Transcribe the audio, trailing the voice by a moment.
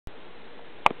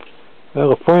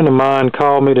Well, a friend of mine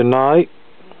called me tonight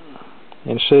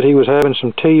and said he was having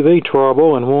some TV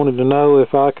trouble and wanted to know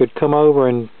if I could come over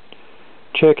and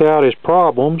check out his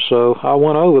problem. So I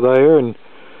went over there, and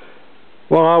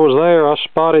while I was there I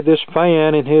spotted this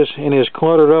fan in his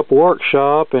cluttered up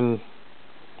workshop, and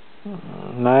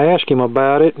I asked him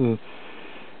about it, and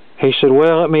he said,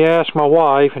 well, let me ask my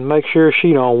wife and make sure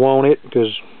she don't want it,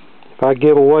 because if I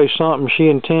give away something she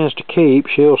intends to keep,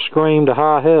 she'll scream to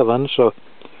high heaven. So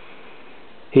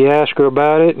he asked her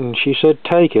about it, and she said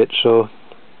take it, so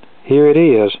here it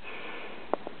is.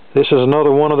 This is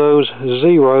another one of those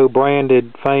Zero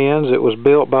branded fans. It was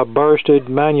built by Bersted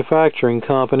Manufacturing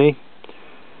Company.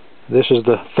 This is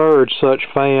the third such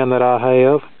fan that I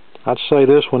have. I'd say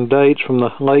this one dates from the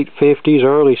late 50s,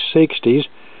 early 60s.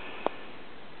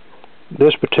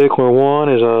 This particular one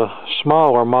is a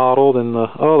smaller model than the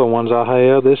other ones I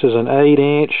have. This is an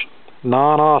 8-inch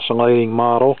non-oscillating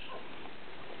model.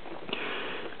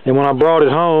 And when I brought it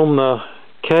home, the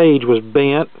cage was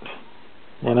bent,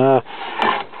 and I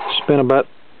spent about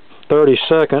 30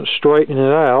 seconds straightening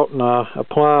it out, and I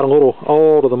applied a little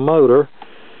oil to the motor.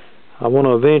 I want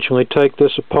to eventually take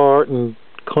this apart and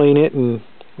clean it and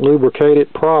lubricate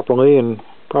it properly, and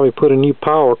probably put a new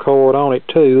power cord on it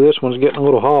too. This one's getting a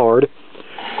little hard,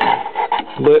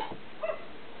 but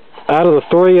out of the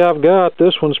three I've got,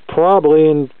 this one's probably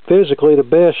in physically the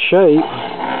best shape.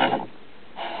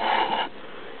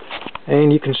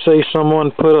 And you can see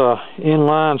someone put a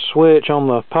inline switch on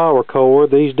the power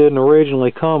cord. These didn't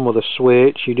originally come with a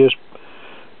switch. You just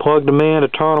plugged them in to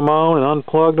turn them on and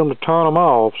unplugged them to turn them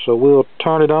off. So we'll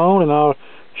turn it on and I'll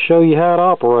show you how it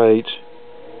operates.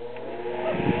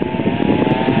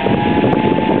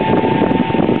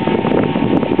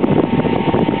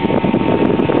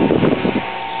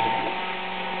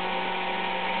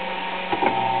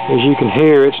 As you can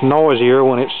hear, it's noisier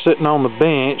when it's sitting on the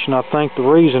bench, and I think the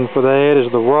reason for that is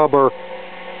the rubber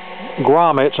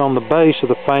grommets on the base of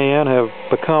the fan have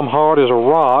become hard as a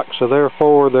rock, so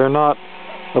therefore they're not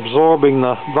absorbing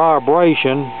the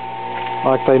vibration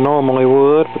like they normally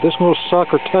would. But this little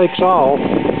sucker takes off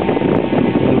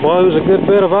and blows a good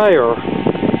bit of air.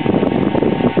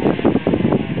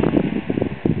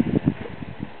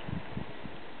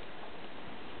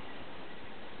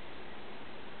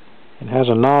 It has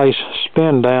a nice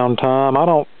spin down time. I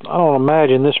don't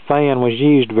imagine this fan was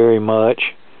used very much,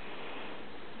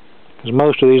 because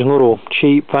most of these little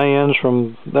cheap fans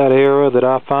from that era that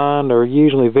I find are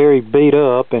usually very beat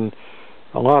up, and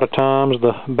a lot of times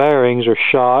the bearings are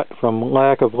shot from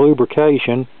lack of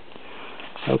lubrication.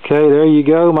 Okay, there you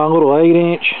go, my little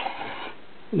 8-inch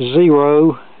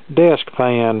Zero desk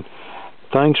fan.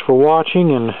 Thanks for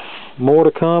watching, and more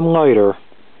to come later.